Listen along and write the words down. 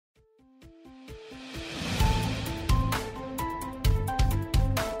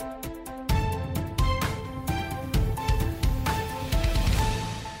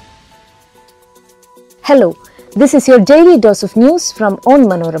Hello, this is your daily dose of news from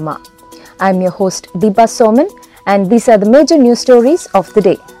Onmanorama. I am your host Deepa Soman and these are the major news stories of the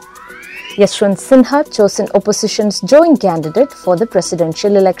day. Yashwant Sinha chosen opposition's joint candidate for the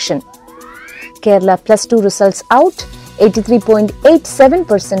presidential election. Kerala Plus 2 results out,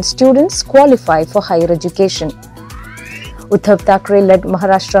 83.87% students qualify for higher education. Uddhav Thackeray-led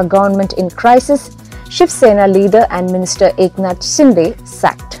Maharashtra government in crisis, Shiv Sena leader and Minister Eknath Shinde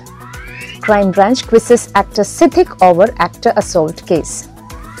sacked. Crime branch quizzes actor Siddique over actor assault case.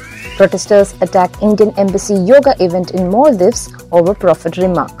 Protesters attack Indian embassy yoga event in Maldives over prophet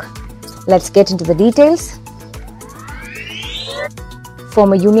remark. Let's get into the details.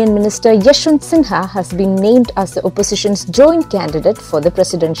 Former Union Minister Yashwant Sinha has been named as the opposition's joint candidate for the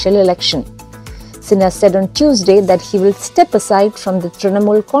presidential election. Sinha said on Tuesday that he will step aside from the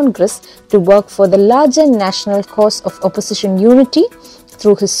Trinamool Congress to work for the larger national cause of opposition unity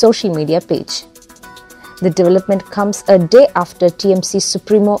through his social media page. The development comes a day after TMC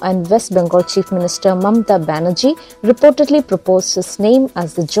Supremo and West Bengal Chief Minister Mamata Banerjee reportedly proposed his name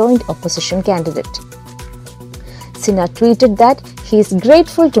as the joint opposition candidate. Sinha tweeted that he is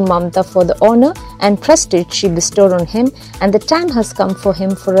grateful to Mamata for the honour and prestige she bestowed on him and the time has come for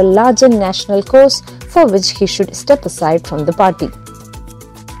him for a larger national cause for which he should step aside from the party.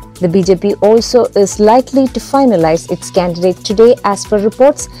 The BJP also is likely to finalize its candidate today as per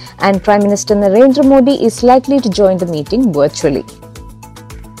reports and Prime Minister Narendra Modi is likely to join the meeting virtually.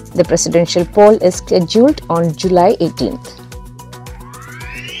 The presidential poll is scheduled on July 18th.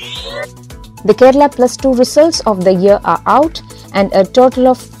 The Kerala Plus 2 results of the year are out and a total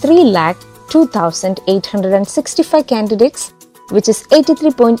of 3,02,865 candidates, which is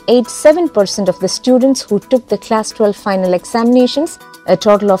 83.87% of the students who took the Class 12 final examinations, a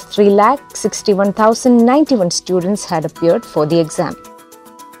total of 3,61,091 students had appeared for the exam.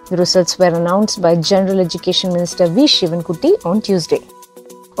 The results were announced by General Education Minister V. Shivankutty on Tuesday.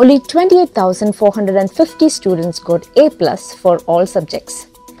 Only 28,450 students got A+ for all subjects.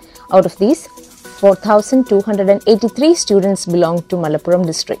 Out of these, 4,283 students belonged to Malappuram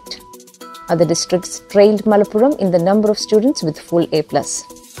district. Other districts trailed Malappuram in the number of students with full A+.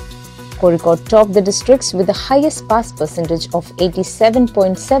 Kozhikode topped the districts with the highest pass percentage of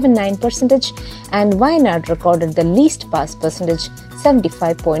 87.79% and Wayanad recorded the least pass percentage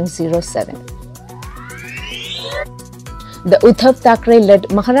 75.07%. The Uddhav Thackeray-led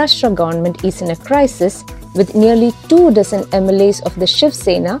Maharashtra government is in a crisis with nearly 24 MLAs of the Shiv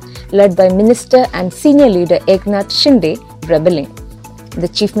Sena led by Minister and Senior Leader Eknath Shinde rebelling. The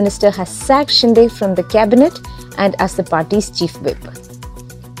Chief Minister has sacked Shinde from the cabinet and as the party's chief whip.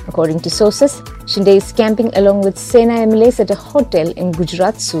 According to sources, Shinde is camping along with Sena MLAs at a hotel in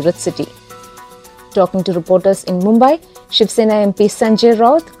Gujarat's Surat city. Talking to reporters in Mumbai, Shiv Sena MP Sanjay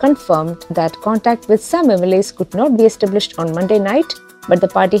Raut confirmed that contact with some MLAs could not be established on Monday night, but the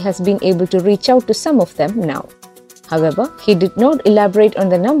party has been able to reach out to some of them now. However, he did not elaborate on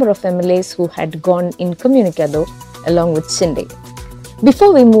the number of MLAs who had gone incommunicado along with Shinde.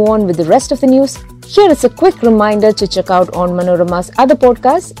 Before we move on with the rest of the news, here is a quick reminder to check out Onmanorama's other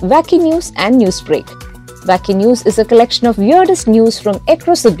podcasts, Wacky News and Newsbreak. Wacky News is a collection of weirdest news from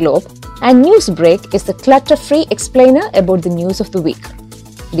across the globe, and Newsbreak is the clutter-free explainer about the news of the week.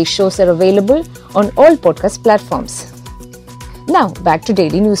 These shows are available on all podcast platforms. Now, back to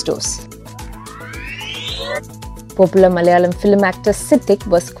daily news dose. Popular Malayalam film actor Siddique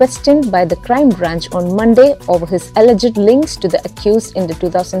was questioned by the crime branch on Monday over his alleged links to the accused in the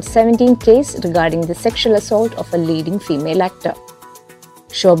 2017 case regarding the sexual assault of a leading female actor.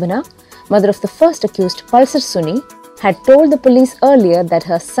 Shobhana, mother of the first accused Pulsar Suni, had told the police earlier that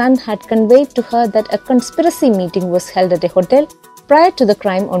her son had conveyed to her that a conspiracy meeting was held at a hotel prior to the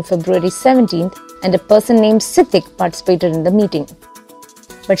crime on February 17th and a person named Siddique participated in the meeting.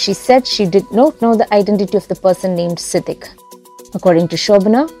 But she said she did not know the identity of the person named Siddique. According to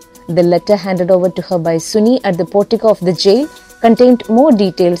Shobhana, the letter handed over to her by Suni at the portico of the jail contained more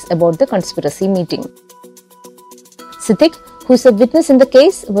details about the conspiracy meeting. Siddique, who is a witness in the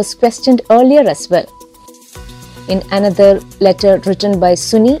case, was questioned earlier as well. In another letter written by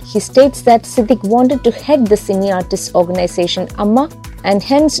Suni, he states that Siddique wanted to head the cine artist organization Amma and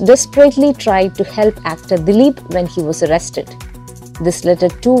hence desperately tried to help actor Dileep when he was arrested. This letter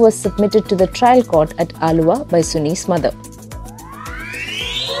too was submitted to the trial court at Alua by Suni's mother.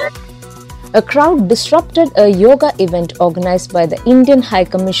 A crowd disrupted a yoga event organized by the Indian High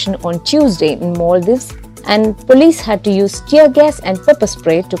Commission on Tuesday in Maldives and police had to use tear gas and pepper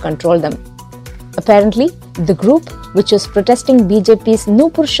spray to control them. Apparently, the group, which was protesting BJP's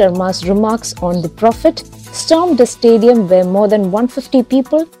Nupur Sharma's remarks on the prophet, stormed a stadium where more than 150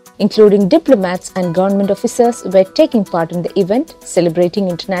 people including diplomats and government officers, were taking part in the event celebrating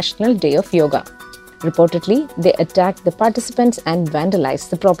International Day of Yoga. Reportedly, they attacked the participants and vandalized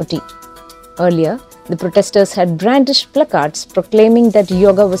the property. Earlier, the protesters had brandished placards proclaiming that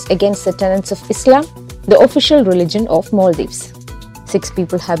yoga was against the tenets of Islam, the official religion of Maldives. 6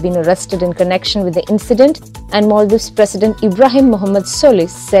 people have been arrested in connection with the incident, and Maldives President Ibrahim Mohammed Solih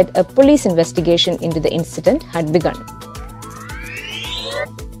said a police investigation into the incident had begun.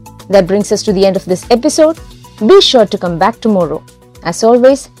 That brings us to the end of this episode. Be sure to come back tomorrow. As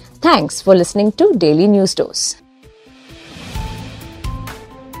always, thanks for listening to Daily News Dose.